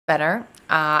better.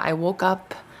 I woke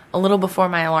up a little before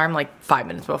my alarm, like 5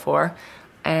 minutes before,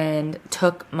 and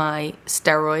took my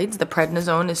steroids, the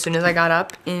prednisone, as soon as I got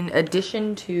up, in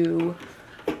addition to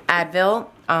Advil,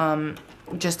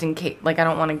 just in case, like, I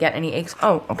don't want to get any aches.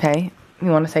 Oh, okay. You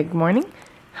want to say good morning?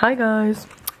 Hi, guys.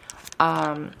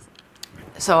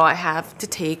 So I have to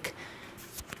take,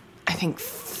 I think,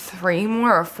 3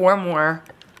 more or 4 more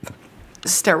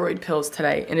steroid pills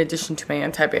today in addition to my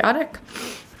antibiotic.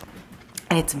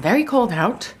 And it's very cold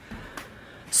out.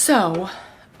 So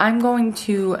I'm going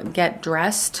to get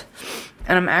dressed,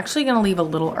 and I'm actually going to leave a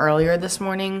little earlier this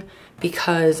morning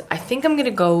because I think I'm going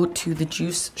to go to the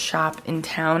juice shop in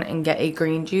town and get a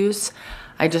green juice.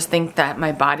 I just think that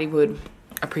my body would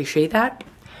appreciate that.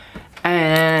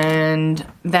 And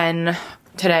then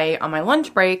today on my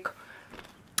lunch break,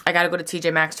 I gotta go to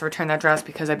TJ Maxx to return that dress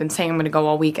because I've been saying I'm gonna go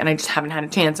all week and I just haven't had a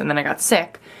chance, and then I got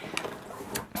sick.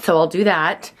 So I'll do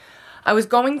that. I was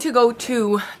going to go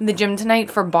to the gym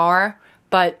tonight for bar,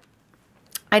 but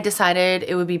I decided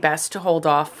it would be best to hold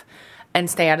off and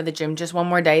stay out of the gym just one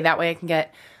more day. That way I can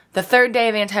get the 3rd day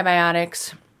of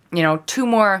antibiotics, you know, 2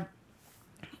 more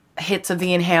hits of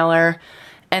the inhaler,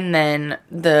 and then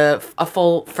a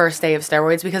full first day of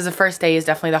steroids, because the first day is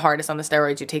definitely the hardest on the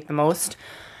steroids. You take the most.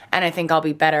 And I think I'll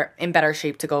be in better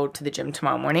shape to go to the gym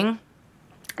tomorrow morning.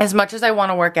 As much as I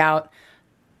want to work out,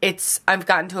 I've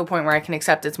gotten to a point where I can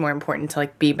accept it's more important to,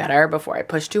 like, be better before I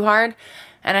push too hard.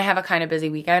 And I have a kind of busy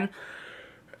weekend.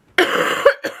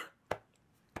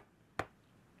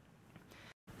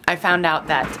 I found out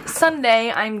that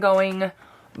Sunday I'm going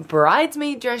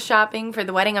bridesmaid dress shopping for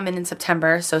the wedding I'm in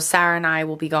September. So Sarah and I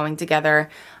will be going together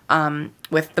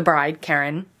with the bride,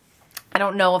 Karen. I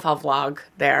don't know if I'll vlog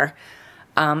there.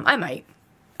 I might.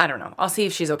 I don't know. I'll see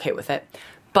if she's okay with it.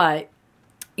 But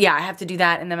yeah, I have to do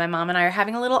that. And then my mom and I are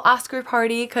having a little Oscar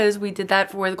party because we did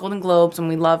that for the Golden Globes, and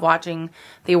we love watching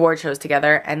the award shows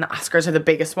together. And the Oscars are the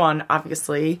biggest one,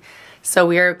 obviously. So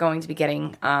we are going to be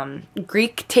getting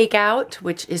Greek takeout,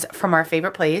 which is from our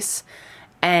favorite place,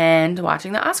 and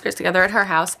watching the Oscars together at her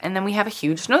house. And then we have a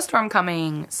huge snowstorm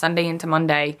coming Sunday into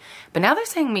Monday. But now they're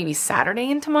saying maybe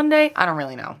Saturday into Monday. I don't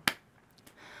really know.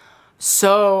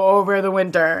 So over the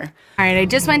winter. All right, I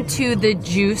just went to the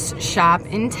juice shop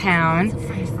in town,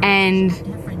 and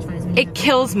it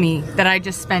kills me that I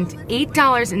just spent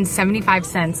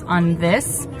 $8.75 on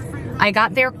this. I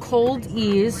got their Cold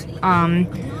Ease,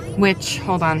 which,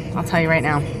 hold on, I'll tell you right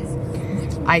now.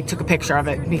 I took a picture of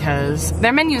it because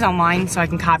their menu's online, so I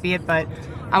can copy it, but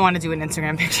I want to do an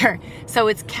Instagram picture. So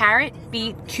it's carrot,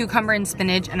 beet, cucumber, and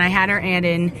spinach, and I had her add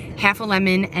in half a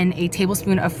lemon and a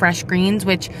tablespoon of fresh greens,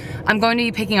 which I'm going to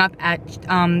be picking up at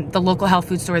the local health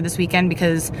food store this weekend,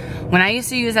 because when I used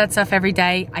to use that stuff every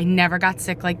day, I never got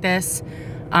sick like this.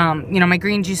 You know, my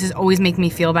green juices always make me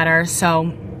feel better, so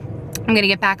I'm gonna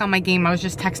get back on my game. I was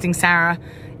just texting Sarah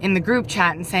in the group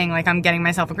chat and saying, like, I'm getting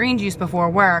myself a green juice before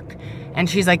work, and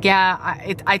she's like, yeah,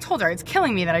 I told her it's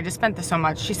killing me that I just spent this so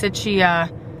much. She said she got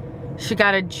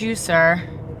a juicer.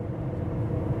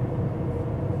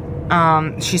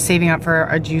 She's saving up for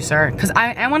a juicer because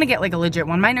I want to get, like, a legit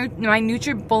one. My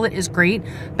NutriBullet is great,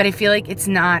 but I feel like it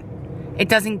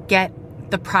doesn't get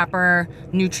the proper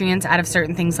nutrients out of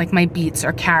certain things like my beets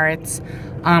or carrots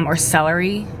or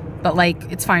celery, but,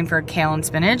 like, it's fine for kale and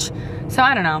spinach. So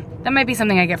I don't know. That might be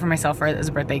something I get for myself as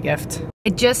a birthday gift. I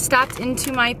just stopped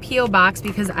into my P.O. box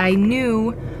because I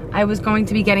knew I was going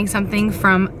to be getting something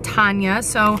from Tanya.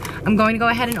 So I'm going to go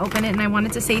ahead and open it, and I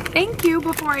wanted to say thank you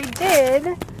before I did.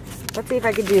 Let's see if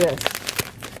I could do this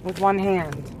with one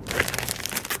hand.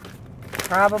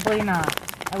 Probably not.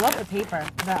 I love the paper,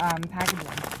 the packaging.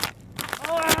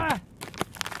 Ah!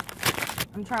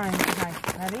 I'm trying. Okay,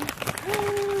 ready?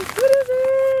 What is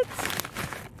it?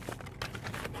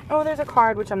 Oh, there's a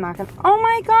card, which I'm not gonna. Oh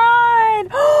my god!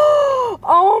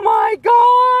 Oh my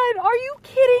god! Are you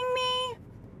kidding me?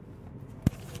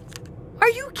 Are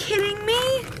you kidding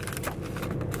me?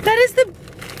 That is the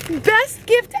best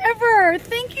gift ever.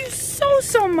 Thank you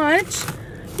so much.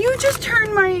 You just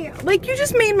turned my, like, you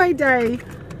just made my day.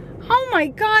 Oh my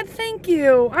god, thank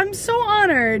you. I'm so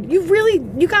honored. You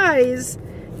guys,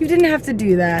 you didn't have to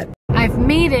do that. I've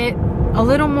made it a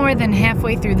little more than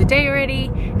halfway through the day already,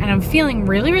 and I'm feeling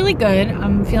really good.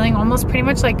 I'm feeling almost pretty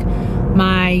much like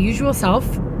my usual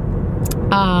self.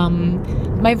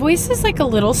 My voice is, like, a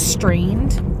little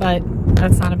strained, but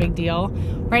that's not a big deal.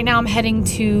 Right now I'm heading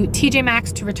to TJ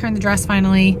Maxx to return the dress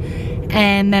finally,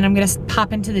 and then I'm gonna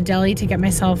pop into the deli to get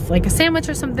myself, like, a sandwich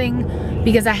or something,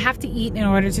 because I have to eat in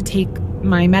order to take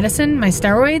my medicine, my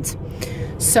steroids.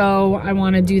 So I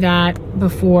want to do that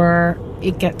before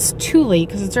it gets too late,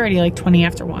 because it's already like 20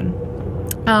 after 1.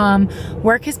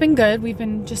 Work has been good. We've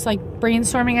been just like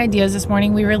brainstorming ideas this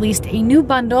morning. We released a new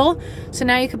bundle. So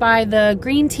now you could buy the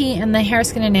green tea and the hair,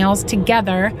 skin, and nails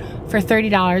together for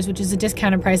 $30, which is a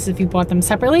discounted price if you bought them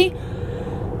separately.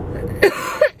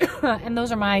 And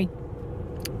those are my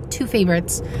two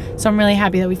favorites. So I'm really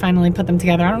happy that we finally put them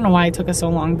together. I don't know why it took us so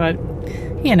long, but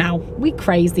you know, we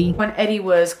crazy. When Eddie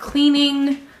was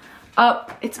cleaning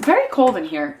up, it's very cold in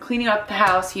here, cleaning up the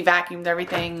house, he vacuumed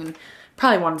everything and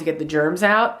probably wanted to get the germs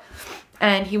out.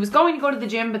 And he was going to go to the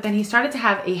gym, but then he started to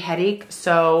have a headache.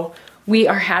 So we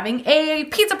are having a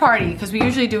pizza party because we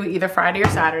usually do it either Friday or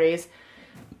Saturdays.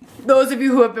 Those of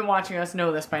you who have been watching us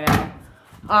know this by now.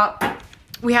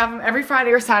 We have him every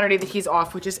Friday or Saturday that he's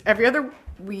off, which is every other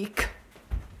week.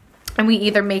 And we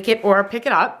either make it or pick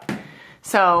it up.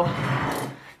 So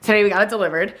today we got it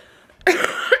delivered.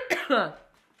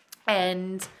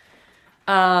 And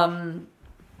yeah,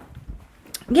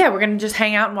 we're gonna just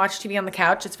hang out and watch TV on the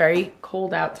couch. It's very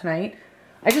cold out tonight.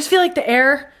 I just feel like the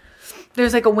air,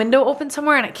 there's like a window open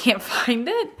somewhere and I can't find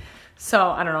it. So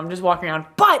I don't know, I'm just walking around.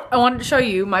 But I wanted to show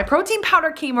you my protein powder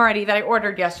came already that I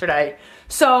ordered yesterday.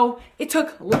 So it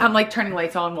took, I'm like turning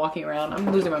lights on, walking around.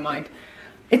 I'm losing my mind.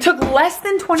 It took less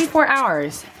than 24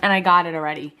 hours and I got it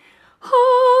already.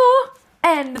 Oh,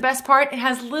 and the best part, it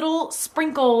has little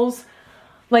sprinkles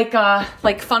like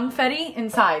funfetti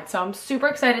inside. So I'm super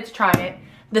excited to try it.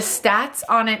 The stats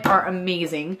on it are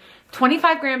amazing.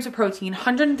 25 grams of protein,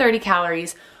 130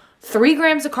 calories, 3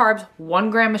 grams of carbs, 1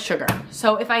 gram of sugar.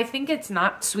 So if I think it's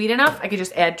not sweet enough, I could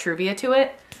just add Truvia to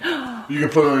it. You can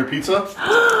put it on your pizza?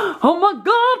 Oh my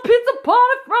God, pizza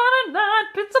party Friday night,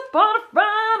 pizza party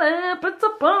Friday, pizza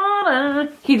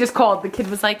party. He just called, the kid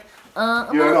was like, yeah,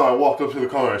 I know, I walked up to the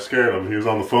car and I scared him. He was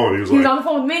on the phone, he was on the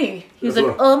phone with me. He was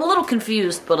like, I'm a little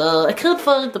confused, but I could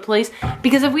find the place.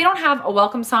 Because if we don't have a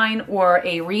welcome sign or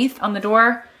a wreath on the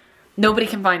door, nobody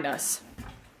can find us.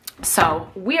 So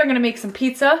we are gonna make some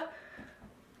pizza.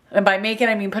 And by make it,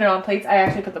 I mean put it on plates. I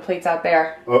actually put the plates out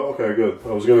there. Oh, okay, good.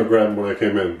 I was gonna grab them when I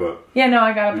came in, but... Yeah, no,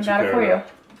 I got up and got it for you.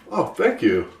 Oh, thank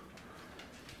you.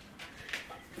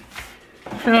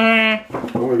 I'm gonna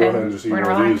go ahead and just eat one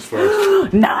of these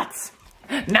first. Nuts!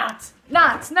 Nuts!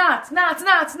 Nuts! Nuts! Nuts!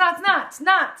 Nuts! Nuts! Nuts!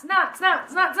 Nuts! Nuts!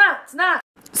 Nuts! Nuts! Nuts!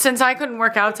 Since I couldn't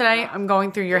work out today, I'm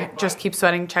going through your Just Keep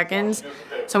Sweating check-ins.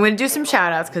 So I'm gonna do some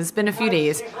shout-outs because it's been a few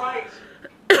days.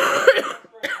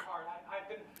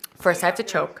 First, I have to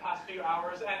choke.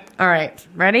 All right,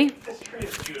 ready?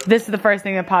 This is the first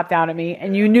thing that popped out at me,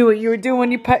 and you knew what you were doing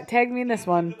when you tagged me in this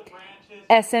one.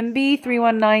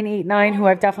 SMB31989, who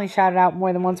I've definitely shouted out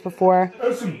more than once before.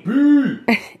 SMB!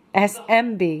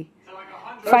 SMB.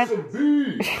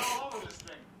 SMB!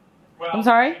 I'm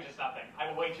sorry?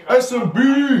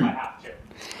 SMB!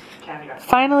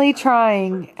 Finally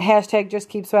trying hashtag Just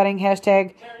Keep Sweating,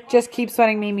 hashtag Just Keep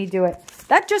Sweating made me do it.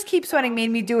 That Just Keep Sweating made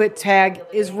me do it tag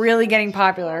is really getting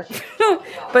popular.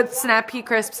 But Snap Pea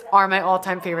Crisps are my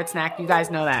all-time favorite snack. You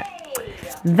guys know that.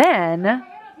 Then,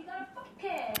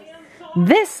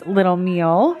 this little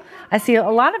meal, I see a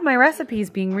lot of my recipes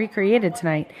being recreated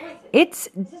tonight. It's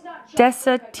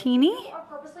Desatini.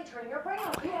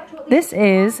 This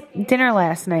is dinner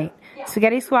last night.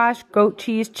 Spaghetti squash, goat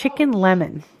cheese, chicken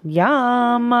lemon.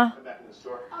 Yum.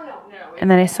 And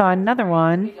then I saw another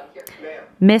one.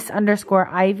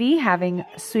 Miss_Ivy having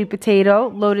sweet potato,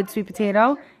 loaded sweet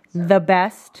potato. The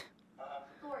best.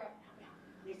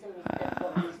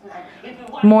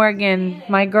 Morgan,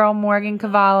 my girl Morgan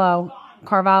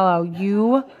Carvalho,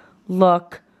 you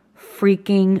look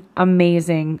freaking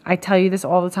amazing. I tell you this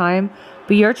all the time,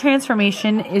 but your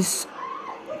transformation is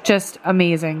just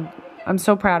amazing. I'm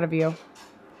so proud of you.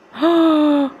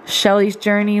 Shelly's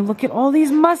Journey. Look at all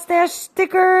these mustache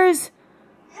stickers.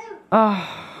 Oh,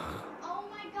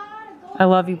 I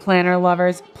love you, planner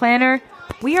lovers. Planner,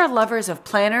 we are lovers of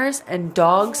planners and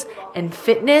dogs and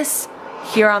fitness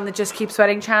here on the Just Keep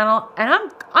Sweating channel,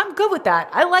 and I'm good with that.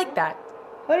 I like that.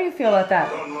 What do you feel about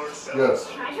that? Yes.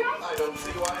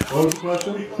 What was the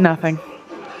question? Nothing.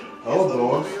 I love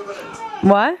dogs.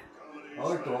 What? I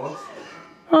like dogs.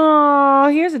 Oh,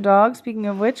 here's a dog. Speaking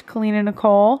of which, Kalina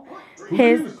Nicole.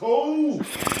 His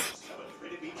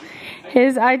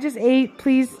I just ate,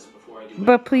 please,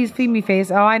 but please feed me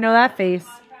face. Oh, I know that face.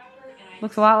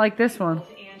 Looks a lot like this one.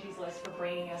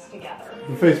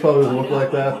 The face probably doesn't look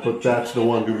like that, but that's the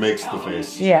one who makes the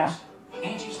face. Yeah.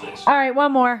 All right,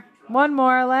 one more. One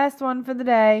more. Last one for the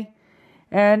day.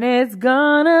 And it's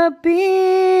gonna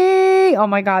be... Oh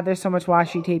my God, there's so much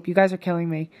washi tape. You guys are killing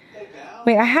me.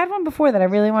 Wait, I had one before that I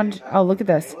really wanted... Oh, look at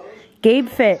this. Gabe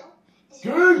Fit.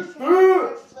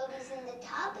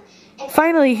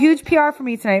 Finally, huge PR for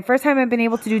me tonight. First time I've been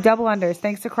able to do double unders,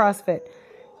 thanks to CrossFit.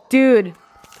 Dude,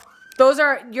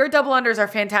 your double unders are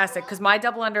fantastic because my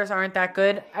double unders aren't that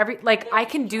good. I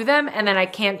can do them and then I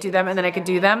can't do them and then I can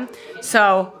do them.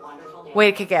 So,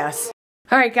 way to kick ass.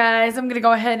 All right, guys, I'm gonna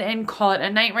go ahead and call it a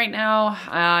night right now.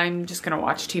 I'm just gonna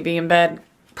watch TV in bed.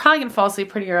 Probably gonna fall asleep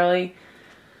pretty early.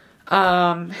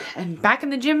 And back in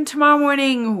the gym tomorrow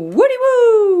morning. Woody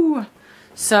woo!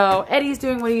 So Eddie's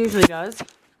doing what he usually does.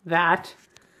 Look at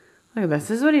this.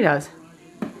 This is what he does.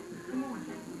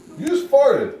 You just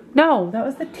farted. No, that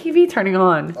was the TV turning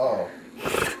on. Oh.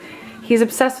 He's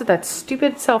obsessed with that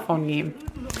stupid cell phone game.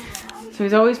 So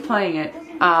he's always playing it.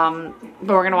 But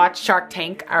we're gonna watch Shark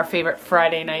Tank, our favorite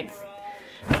Friday night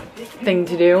thing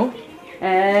to do.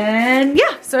 And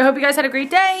yeah, so I hope you guys had a great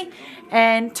day.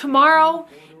 And tomorrow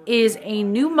is a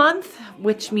new month,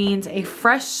 which means a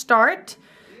fresh start.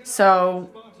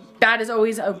 So that is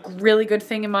always a really good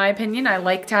thing in my opinion. I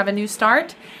like to have a new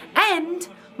start. And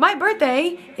my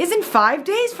birthday is in 5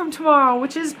 days from tomorrow,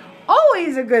 which is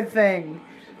always a good thing.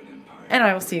 And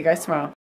I will see you guys tomorrow.